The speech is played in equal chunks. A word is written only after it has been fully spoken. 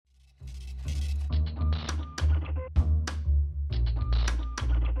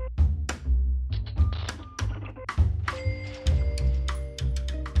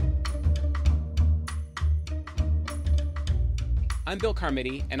I'm Bill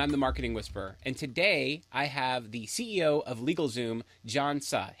Carmody, and I'm the Marketing Whisperer. And today I have the CEO of LegalZoom, John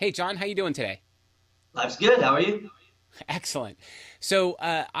Suh. Hey, John, how you doing today? Life's good. How are you? Excellent. So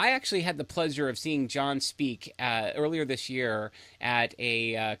I actually had the pleasure of seeing John speak earlier this year at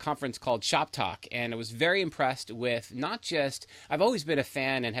a conference called Shop Talk, and I was very impressed with not just I've always been a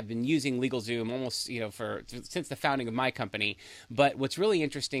fan and have been using LegalZoom almost for since the founding of my company. But what's really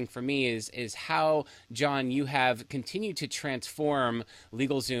interesting for me is how, John, you have continued to transform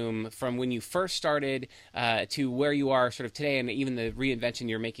LegalZoom from when you first started to where you are sort of today, and even the reinvention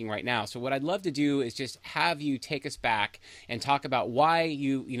you're making right now. So what I'd love to do is just have you take us back and talk about why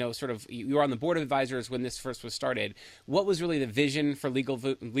you were on the board of advisors when this first was started. What was really the vision for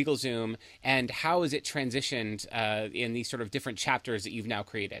LegalZoom, and how has it transitioned in these sort of different chapters that you've now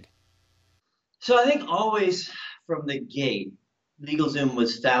created? So I think always from the gate, LegalZoom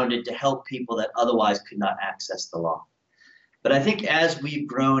was founded to help people that otherwise could not access the law. But I think as we've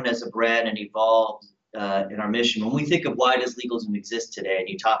grown as a brand and evolved in our mission, when we think of why does LegalZoom exist today, and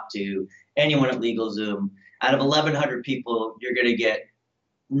you talk to anyone at LegalZoom, out of 1,100 people, you're going to get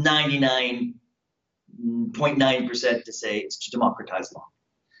 99.9% to say it's to democratize law.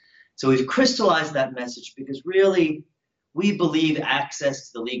 So we've crystallized that message because really we believe access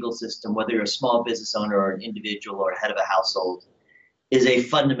to the legal system, whether you're a small business owner or an individual or head of a household, is a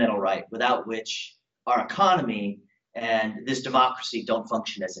fundamental right without which our economy and this democracy don't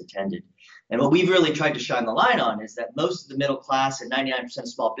function as intended. And what we've really tried to shine the light on is that most of the middle class and 99% of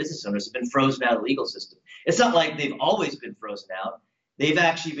small business owners have been frozen out of the legal system. It's not like they've always been frozen out. They've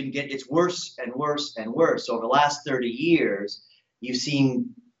actually been getting, it's worse and worse and worse. Over the last 30 years, you've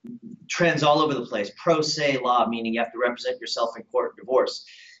seen trends all over the place. Pro se law, meaning you have to represent yourself in court divorce.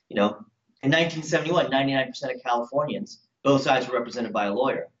 In 1971, 99% of Californians, both sides were represented by a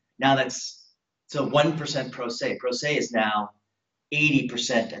lawyer. Now that's 1% pro se. Pro se is now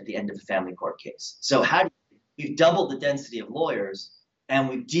 80% at the end of a family court case. So we've doubled the density of lawyers,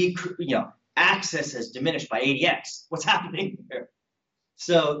 and access has diminished by 80x. What's happening here?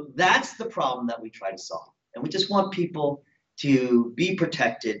 So that's the problem that we try to solve. And we just want people to be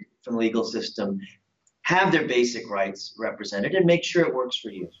protected from the legal system, have their basic rights represented, and make sure it works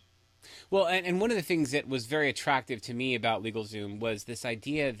for you. Well, and one of the things that was very attractive to me about LegalZoom was this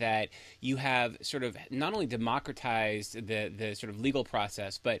idea that you have sort of not only democratized the sort of legal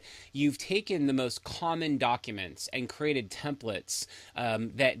process, but you've taken the most common documents and created templates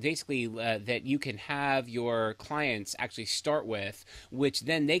that basically that you can have your clients actually start with, which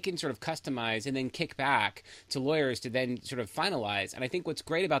then they can sort of customize and then kick back to lawyers to then sort of finalize. And I think what's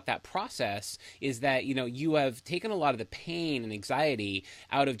great about that process is that you have taken a lot of the pain and anxiety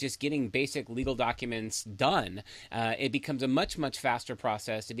out of just getting basic legal documents done. It becomes a much, much faster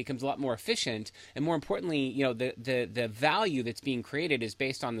process. It becomes a lot more efficient. And more importantly, the value that's being created is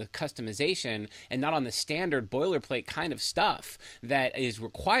based on the customization and not on the standard boilerplate kind of stuff that is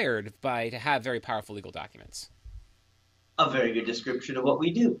required to have very powerful legal documents. A very good description of what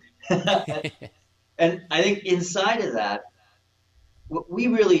we do. And I think inside of that, what we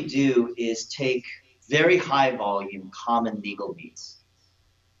really do is take very high volume common legal needs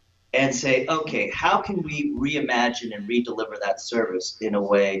and say, okay, how can we reimagine and redeliver that service in a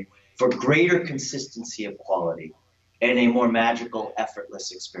way for greater consistency of quality and a more magical,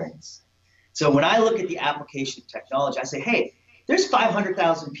 effortless experience? So when I look at the application of technology, I say, hey, there's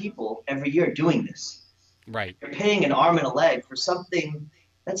 500,000 people every year doing this. Right. You're paying an arm and a leg for something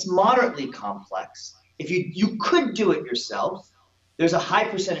that's moderately complex. If you could do it yourself, there's a high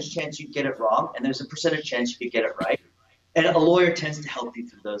percentage chance you'd get it wrong, and there's a percentage chance you could get it right. And a lawyer tends to help you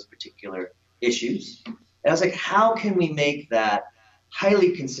through those particular issues. And I was like, how can we make that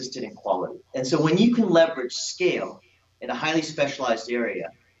highly consistent in quality? And so when you can leverage scale in a highly specialized area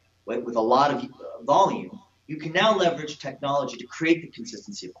with a lot of volume, you can now leverage technology to create the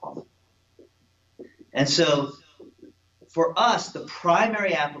consistency of quality. And so for us, the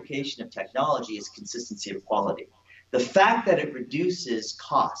primary application of technology is consistency of quality. The fact that it reduces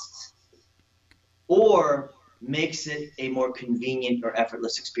costs or makes it a more convenient or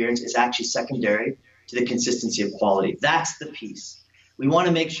effortless experience is actually secondary to the consistency of quality. That's the piece. We want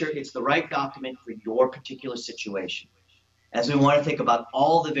to make sure it's the right document for your particular situation, as we want to think about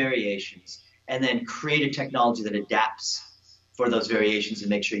all the variations and then create a technology that adapts for those variations and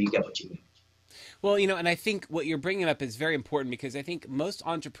make sure you get what you need. Well, and I think what you're bringing up is very important because I think most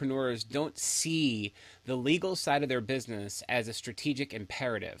entrepreneurs don't see the legal side of their business as a strategic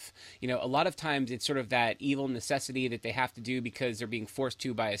imperative. A lot of times it's sort of that evil necessity that they have to do because they're being forced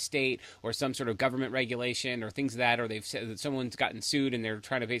to by a state or some sort of government regulation or things like that, or they've said that someone's gotten sued and they're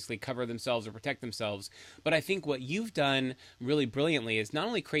trying to basically cover themselves or protect themselves. But I think what you've done really brilliantly is not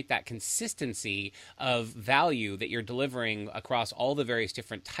only create that consistency of value that you're delivering across all the various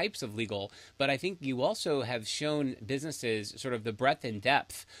different types of legal, but I think you also have shown businesses sort of the breadth and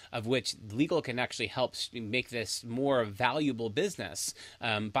depth of which legal can actually help make this more valuable business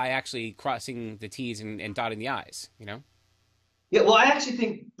by actually crossing the T's and dotting the I's, Yeah, well, I actually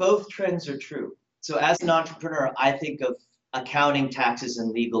think both trends are true. So as an entrepreneur, I think of accounting, taxes,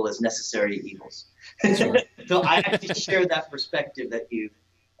 and legal as necessary evils. Sure. So I actually share that perspective that you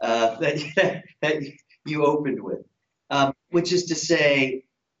opened with, which is to say,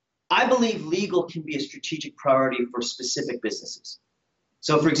 I believe legal can be a strategic priority for specific businesses.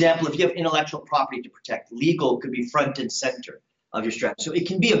 So, for example, if you have intellectual property to protect, legal could be front and center of your strategy. So it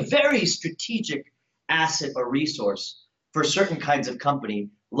can be a very strategic asset or resource for certain kinds of company,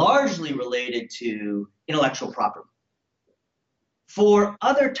 largely related to intellectual property. For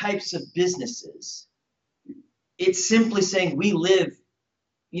other types of businesses, it's simply saying we live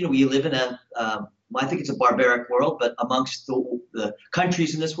in a, I think it's a barbaric world, but amongst the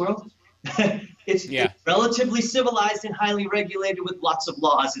countries in this world, it's relatively civilized and highly regulated with lots of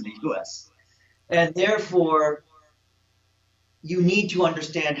laws in the US. And therefore, you need to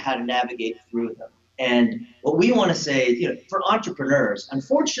understand how to navigate through them. And what we want to say is, for entrepreneurs,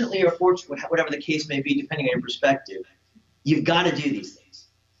 unfortunately or fortunately, whatever the case may be, depending on your perspective, you've got to do these things.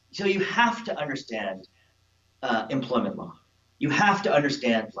 So you have to understand employment law. You have to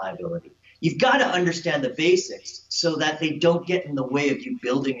understand liability. You've got to understand the basics so that they don't get in the way of you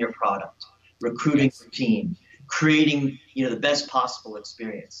building your product, recruiting your team, creating the best possible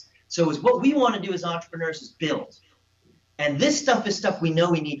experience. So what we want to do as entrepreneurs is build. And this stuff is stuff we know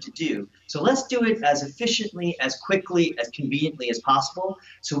we need to do. So let's do it as efficiently, as quickly, as conveniently as possible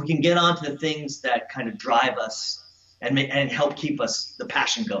so we can get on to the things that kind of drive us and help keep us the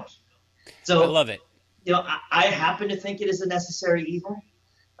passion going. So I love it. I happen to think it is a necessary evil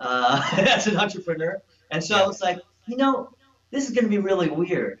as an entrepreneur. And so I was like, this is going to be really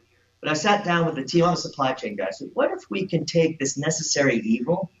weird. But I sat down with the team, I'm a supply chain guy. I said, what if we can take this necessary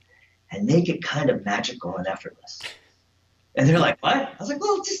evil and make it kind of magical and effortless? And they're like, what? I was like,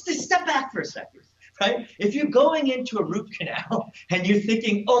 well, just step back for a second, right? If you're going into a root canal and you're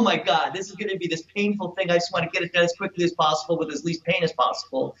thinking, oh my God, this is going to be this painful thing. I just want to get it done as quickly as possible with as least pain as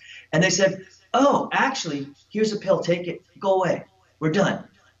possible. And they said, oh, actually, here's a pill. Take it. Go away. We're done.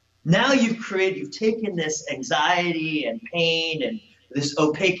 Now you've taken this anxiety and pain and this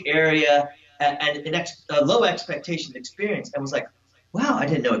opaque area and a low expectation experience and was like, wow, I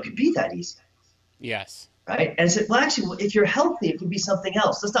didn't know it could be that easy. Yes. Right? And I said, well, actually, if you're healthy, it can be something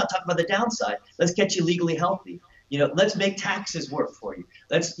else. Let's not talk about the downside. Let's get you legally healthy. Let's make taxes work for you.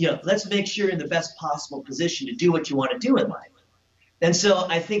 Let's make sure you're in the best possible position to do what you want to do in life. And so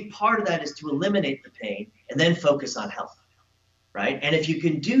I think part of that is to eliminate the pain and then focus on health, right? And if you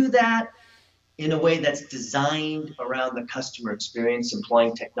can do that in a way that's designed around the customer experience,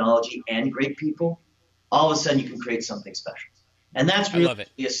 employing technology and great people, all of a sudden you can create something special. And that's really what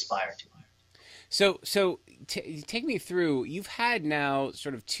we aspire to. So take me through, you've had now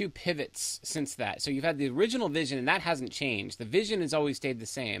sort of two pivots since that. So you've had the original vision, and that hasn't changed. The vision has always stayed the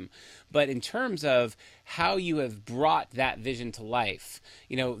same. But in terms of how you have brought that vision to life,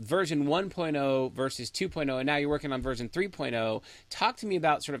 version 1.0 versus 2.0, and now you're working on version 3.0, talk to me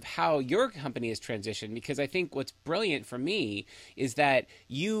about sort of how your company has transitioned, because I think what's brilliant for me is that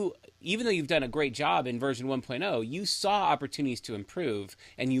you, even though you've done a great job in version 1.0, you saw opportunities to improve,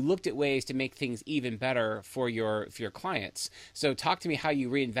 and you looked at ways to make things even better for your clients. So talk to me how you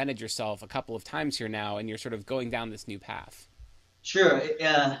reinvented yourself a couple of times here now, and you're sort of going down this new path. Sure.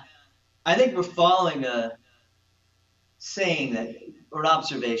 I think we're following a saying or an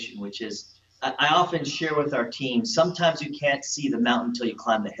observation, which is I often share with our team, sometimes you can't see the mountain until you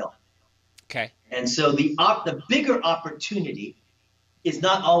climb the hill. Okay. And so the bigger opportunity is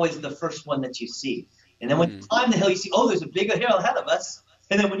not always the first one that you see. And then when you climb the hill, you see, oh, there's a bigger hill ahead of us.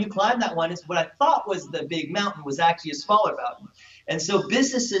 And then when you climb that one, it's what I thought was the big mountain was actually a smaller mountain. And so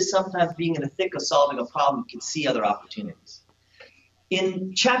businesses sometimes being in the thick of solving a problem can see other opportunities.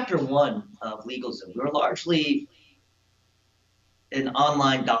 In chapter 1 of LegalZoom, we were largely an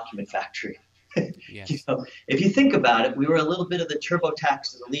online document factory. Yes. If you think about it, we were a little bit of the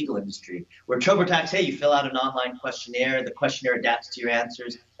TurboTax of the legal industry, where TurboTax, hey, you fill out an online questionnaire, the questionnaire adapts to your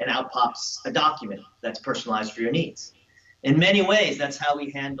answers, and out pops a document that's personalized for your needs. In many ways, that's how we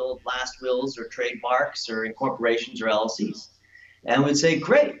handled last wills or trademarks or incorporations or LLCs. And we'd say,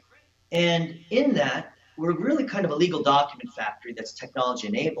 great. And in that, we're really kind of a legal document factory that's technology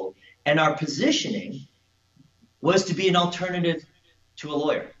enabled. And our positioning was to be an alternative to a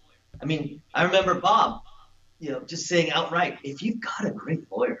lawyer. I mean, I remember Bob, just saying outright, if you've got a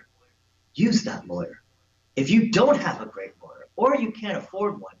great lawyer, use that lawyer. If you don't have a great lawyer or you can't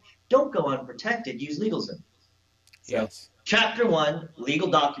afford one, don't go unprotected, use LegalZoom. So Yes. chapter one, legal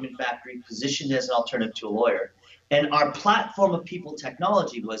document factory, positioned as an alternative to a lawyer. And our platform of people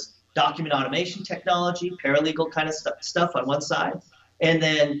technology was document automation technology, paralegal kind of stuff on one side, and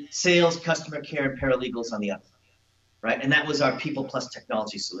then sales, customer care, and paralegals on the other, right? And that was our people plus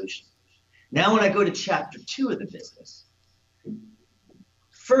technology solution. Now when I go to chapter two of the business,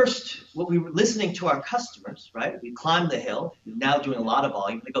 first, what we were listening to our customers, right? We climbed the hill, we're now doing a lot of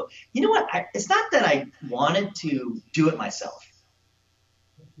volume. They go, you know what? It's not that I wanted to do it myself.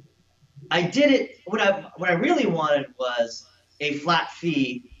 I did it, what I really wanted was a flat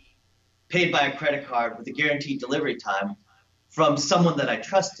fee paid by a credit card with a guaranteed delivery time from someone that I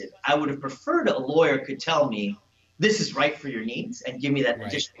trusted. I would have preferred a lawyer could tell me, this is right for your needs and give me that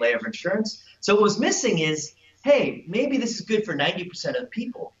additional layer of insurance. So what was missing is, hey, maybe this is good for 90% of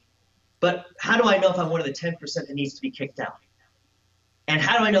people, but how do I know if I'm one of the 10% that needs to be kicked out? And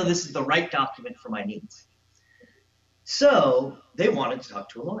how do I know this is the right document for my needs? So they wanted to talk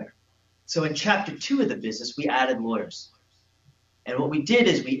to a lawyer. So in chapter two of the business, we added lawyers. And what we did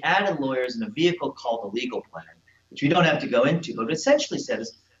is we added lawyers in a vehicle called the legal plan, which we don't have to go into, but it essentially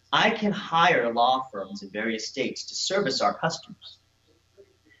says, I can hire law firms in various states to service our customers.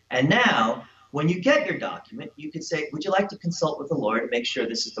 And now, when you get your document, you could say, would you like to consult with a lawyer to make sure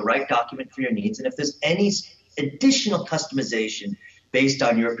this is the right document for your needs? And if there's any additional customization based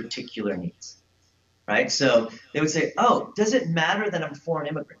on your particular needs, right? So they would say, oh, does it matter that I'm a foreign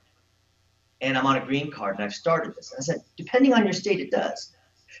immigrant and I'm on a green card and I've started this? And I said, depending on your state, it does.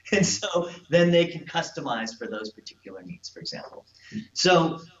 And so then they can customize for those particular needs, for example.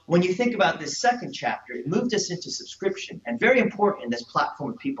 So when you think about this second chapter, it moved us into subscription, and very important in this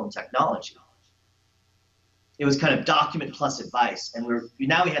platform of people and technology. It was kind of document plus advice, and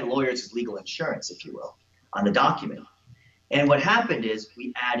now we had lawyers as legal insurance, if you will, on the document. And what happened is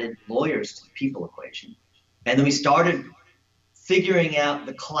we added lawyers to the people equation, and then we started figuring out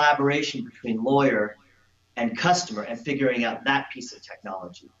the collaboration between lawyer and customer and figuring out that piece of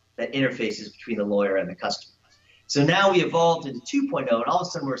technology that interfaces between the lawyer and the customer. So now we evolved into 2.0, and all of a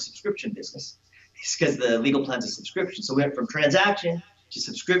sudden we're a subscription business. It's because the legal plan's a subscription. So we went from transaction to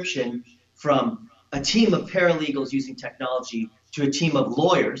subscription, from a team of paralegals using technology to a team of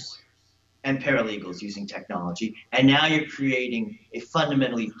lawyers and paralegals using technology. And now you're creating a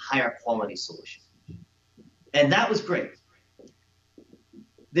fundamentally higher quality solution. And that was great.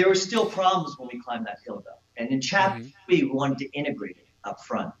 There were still problems when we climbed that hill, though. And in chapter 3, we wanted to integrate it up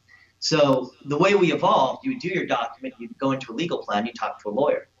front. So the way we evolved, you would do your document, you'd go into a legal plan, you talk to a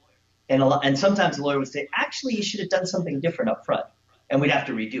lawyer. And sometimes the lawyer would say, actually, you should have done something different up front. And we'd have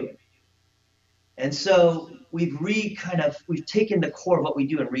to redo it. And so we've taken the core of what we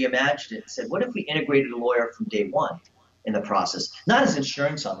do and reimagined it and said, what if we integrated a lawyer from day one in the process? Not as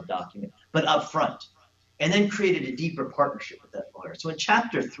insurance on the document, but up front. And then created a deeper partnership with that lawyer. So in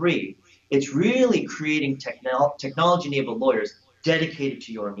chapter 3, it's really creating technology-enabled lawyers dedicated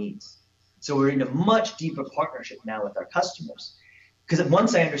to your needs. So we're in a much deeper partnership now with our customers. Because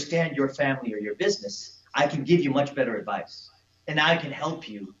once I understand your family or your business, I can give you much better advice. And I can help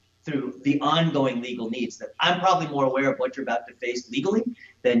you through the ongoing legal needs that I'm probably more aware of what you're about to face legally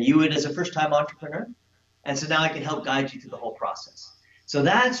than you would as a first-time entrepreneur. And so now I can help guide you through the whole process. So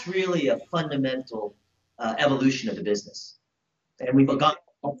that's really a fundamental evolution of the business. And we've got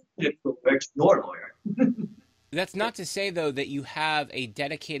your lawyer. That's not to say, though, that you have a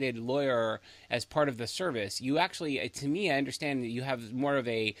dedicated lawyer as part of the service. You actually, to me, I understand that you have more of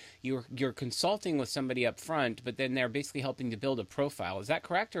you're consulting with somebody up front, but then they're basically helping to build a profile. Is that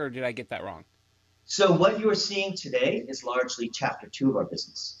correct, or did I get that wrong? So what you are seeing today is largely chapter 2 of our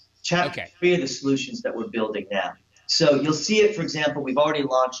business. Chapter 3 are the solutions that we're building now. So you'll see it, for example, we've already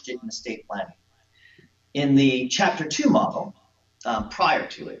launched it in estate planning. In the chapter 2 model, prior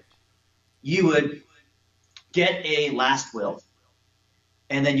to it, you would get a last will,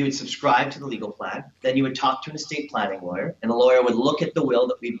 and then you would subscribe to the legal plan. Then you would talk to an estate planning lawyer, and the lawyer would look at the will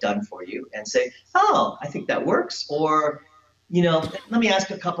that we've done for you and say, oh, I think that works, or, let me ask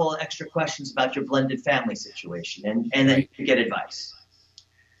a couple extra questions about your blended family situation, and then you get advice.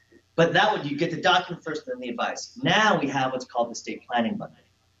 But you get the document first, then the advice. Now we have what's called the estate planning bundle.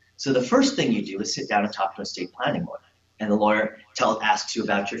 So the first thing you do is sit down and talk to an estate planning lawyer. And the lawyer asks you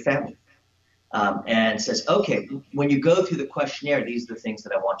about your family, and says, okay, when you go through the questionnaire, these are the things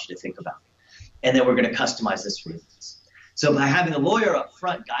that I want you to think about. And then we're going to customize this for you. So by having a lawyer up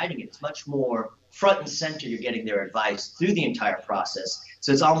front guiding it, it's much more front and center. You're getting their advice through the entire process.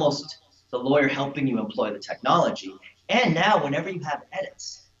 So it's almost the lawyer helping you employ the technology. And now whenever you have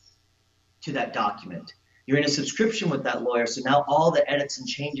edits to that document, you're in a subscription with that lawyer. So now all the edits and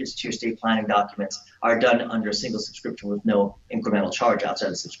changes to your estate planning documents are done under a single subscription with no incremental charge outside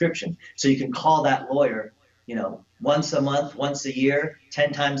the subscription. So you can call that lawyer, once a month, once a year,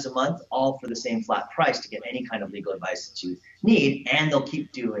 10 times a month, all for the same flat price to get any kind of legal advice that you need. And they'll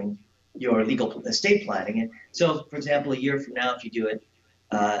keep doing your legal estate planning. And so, for example, a year from now, if you do it,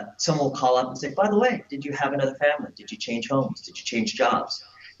 someone will call up and say, by the way, did you have another family? Did you change homes? Did you change jobs?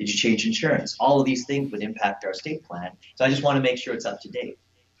 Did you change insurance? All of these things would impact our estate plan. So I just want to make sure it's up to date.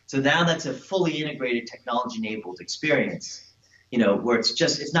 So now that's a fully integrated technology-enabled experience, where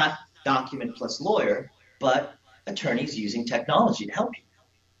it's not document plus lawyer, but attorneys using technology to help you.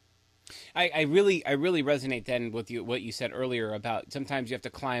 I really resonate then with what you said earlier about sometimes you have to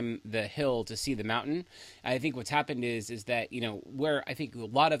climb the hill to see the mountain. I think what's happened is that where I think a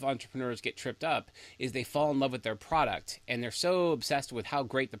lot of entrepreneurs get tripped up is they fall in love with their product and they're so obsessed with how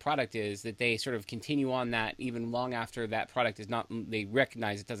great the product is that they sort of continue on that even long after that product is not, they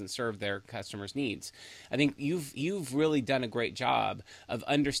recognize it doesn't serve their customers' needs. I think you've really done a great job of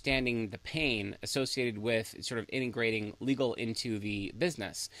understanding the pain associated with sort of integrating legal into the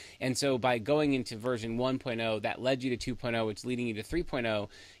business. And so by going into version 1.0 that led you to 2.0, which is leading you to 3.0,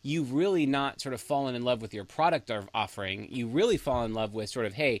 you've really not sort of fallen in love with your product offering. You really fall in love with sort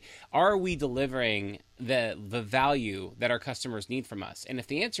of, hey, are we delivering the value that our customers need from us? And if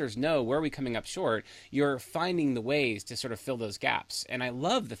the answer is no, where are we coming up short? You're finding the ways to sort of fill those gaps. And I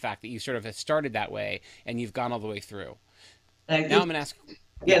love the fact that you sort of have started that way and you've gone all the way through. Now I'm going to ask...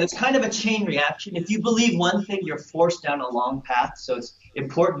 Yeah, it's kind of a chain reaction. If you believe one thing, you're forced down a long path. So it's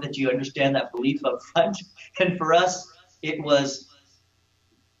important that you understand that belief up front. And for us, it was,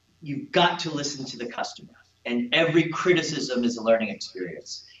 you've got to listen to the customer. And every criticism is a learning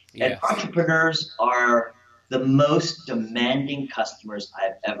experience. Yes. And entrepreneurs are the most demanding customers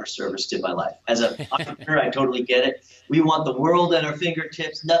I've ever serviced in my life. As an entrepreneur, I totally get it. We want the world at our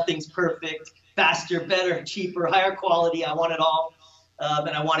fingertips. Nothing's perfect. Faster, better, cheaper, higher quality. I want it all.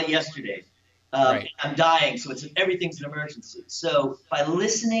 And I want it yesterday. Right. I'm dying, so everything's an emergency. So by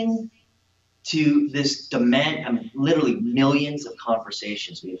listening to this demand, literally millions of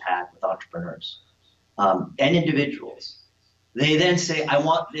conversations we've had with entrepreneurs and individuals, they then say, I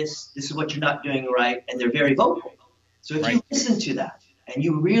want this, this is what you're not doing right, and they're very vocal. So if you listen to that, and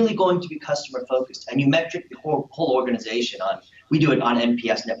you're really going to be customer focused, and you metric the whole organization we do it on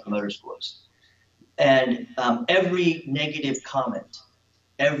NPS, Net Promoter Scores, and every negative comment,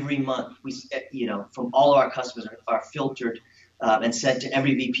 every month, from all of our customers are filtered and sent to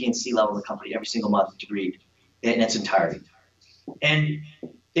every VP and C level of the company every single month to read in its entirety. And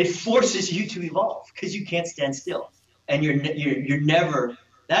it forces you to evolve because you can't stand still. And you're never,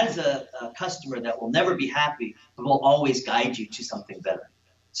 that is a customer that will never be happy, but will always guide you to something better.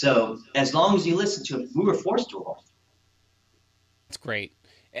 So as long as you listen to it, we were forced to evolve. That's great.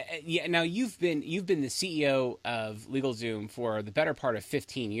 Yeah. Now you've been the CEO of LegalZoom for the better part of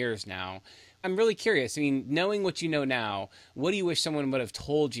 15 years now. I'm really curious. I mean, knowing what you know now, what do you wish someone would have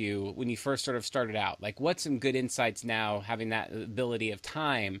told you when you first sort of started out? Like, what's some good insights now, having that ability of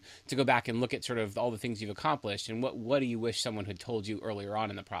time to go back and look at sort of all the things you've accomplished, and what do you wish someone had told you earlier on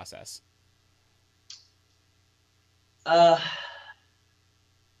in the process?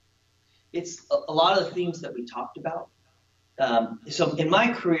 It's a lot of the themes that we talked about. So in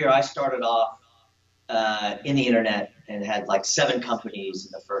my career, I started off in the internet and had like 7 companies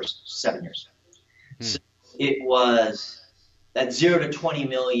in the first 7 years. So it was that 0 to 20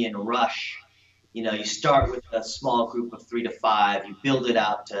 million rush. You start with a small group of 3 to 5, you build it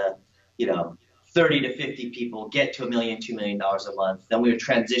out to, 30 to 50 people, get to $1 million, $2 million a month. Then we would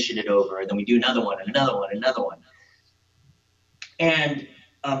transition it over, and then we do another one and another one, and another one. And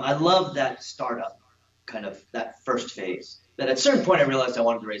I love that startup, kind of that first phase. But at a certain point, I realized I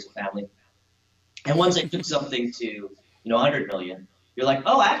wanted to raise a family. And once I took something to, 100 million, you're like,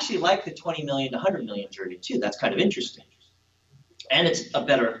 oh, I actually like the 20 million to 100 million journey too. That's kind of interesting. And it's a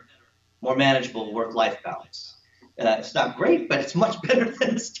better, more manageable work-life balance. It's not great, but it's much better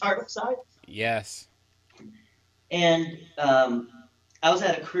than the startup side. Yes. And I was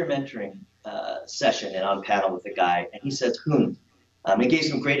at a career mentoring session and on panel with a guy, and he says, he gave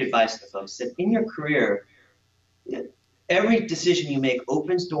some great advice to the folks. He said, in your career, Every decision you make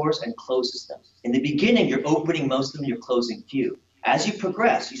opens doors and closes them. In the beginning, you're opening most of them, you're closing few. As you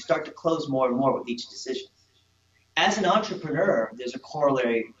progress, you start to close more and more with each decision. As an entrepreneur, there's a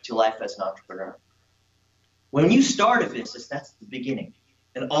corollary to life as an entrepreneur. When you start a business, that's the beginning.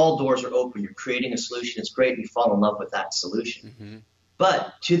 And all doors are open. You're creating a solution. It's great. You fall in love with that solution. Mm-hmm.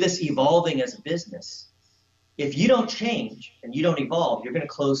 But to this evolving as a business, if you don't change and you don't evolve, you're going to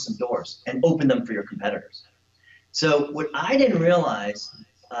close some doors and open them for your competitors. So what I didn't realize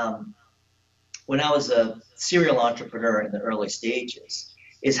when I was a serial entrepreneur in the early stages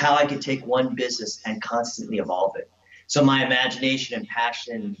is how I could take one business and constantly evolve it. So my imagination and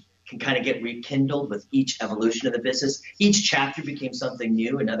passion can kind of get rekindled with each evolution of the business. Each chapter became something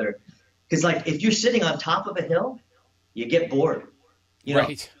new, another. Because like if you're sitting on top of a hill, you get bored. You know,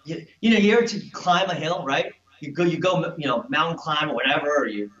 Right. you ever to climb a hill, right? You go, mountain climb or whatever, or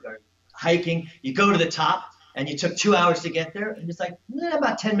you are hiking. You go to the top, and you took 2 hours to get there, and it's like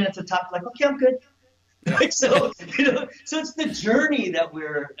about 10 minutes at the top. Like, okay, I'm good. Yeah. Like, so so it's the journey that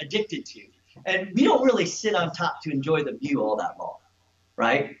we're addicted to, and we don't really sit on top to enjoy the view all that long,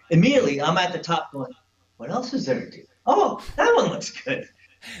 right? Immediately, I'm at the top going, what else is there to do? Oh, that one looks good.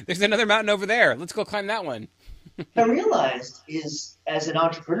 There's another mountain over there. Let's go climb that one. I realized is as an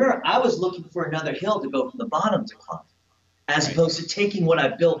entrepreneur, I was looking for another hill to go from the bottom to climb, as Right. opposed to taking what I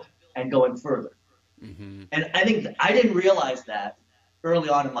built and going further. Mm-hmm. And I think I didn't realize that early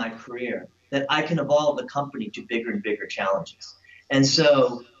on in my career, that I can evolve the company to bigger and bigger challenges. And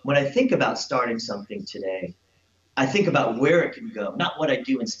so when I think about starting something today, I think about where it can go, not what I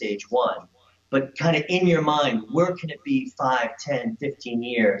do in stage one, but kind of in your mind, where can it be 5, 10, 15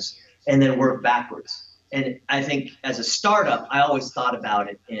 years, and then work backwards. And I think as a startup, I always thought about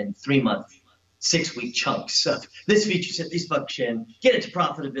it in 3-month, 6-week chunks of this feature set, this function, get it to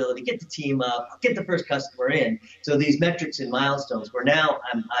profitability, get the team up, get the first customer in. So these metrics and milestones where now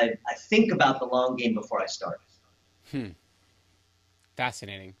I think about the long game before I start. Hmm.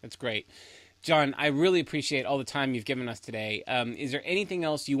 Fascinating. That's great. John, I really appreciate all the time you've given us today. Is there anything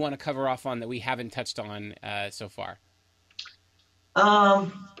else you want to cover off on that we haven't touched on so far?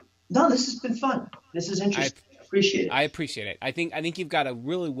 No, this has been fun. This is I interesting. Appreciate it. I appreciate it. I think you've got a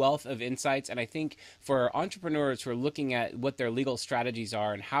really wealth of insights, and I think for entrepreneurs who are looking at what their legal strategies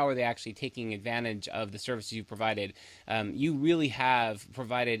are and how are they actually taking advantage of the services you've provided, you really have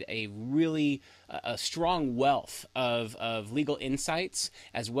provided a strong wealth of legal insights,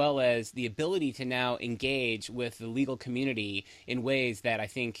 as well as the ability to now engage with the legal community in ways that I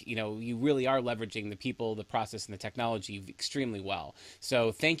think you really are leveraging the people, the process, and the technology extremely well.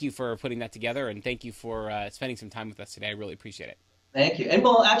 So thank you for putting that together, and thank you for spending some time with us today. I really appreciate it. Thank you. And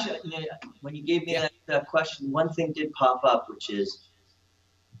well, actually, when you gave me Yeah. that question, one thing did pop up, which is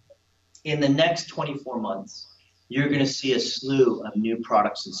in the next 24 months, you're going to see a slew of new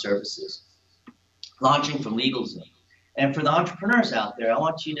products and services launching from LegalZoom. And for the entrepreneurs out there, I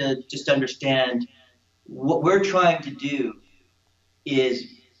want you to just understand what we're trying to do is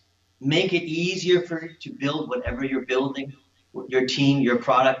make it easier for you to build whatever you're building, your team, your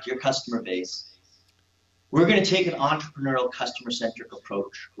product, your customer base. We're going to take an entrepreneurial, customer-centric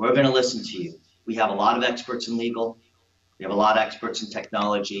approach. We're going to listen to you. We have a lot of experts in legal. We have a lot of experts in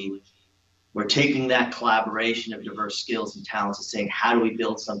technology. We're taking that collaboration of diverse skills and talents and saying, how do we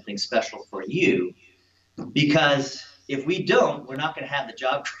build something special for you? Because if we don't, we're not going to have the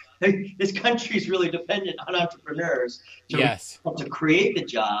job. This country is really dependent on entrepreneurs Yes. to create the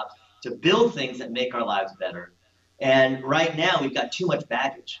jobs, to build things that make our lives better. And right now, we've got too much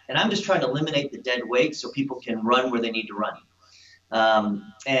baggage. And I'm just trying to eliminate the dead weight so people can run where they need to run.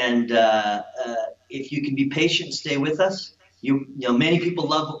 If you can be patient and stay with us, many people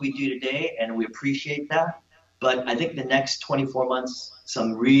love what we do today, and we appreciate that. But I think the next 24 months,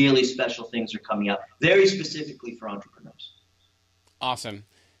 some really special things are coming up, very specifically for entrepreneurs. Awesome.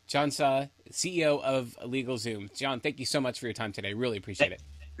 John Suh, CEO of LegalZoom. John, thank you so much for your time today. Really appreciate it.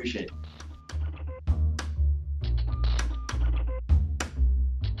 Appreciate it.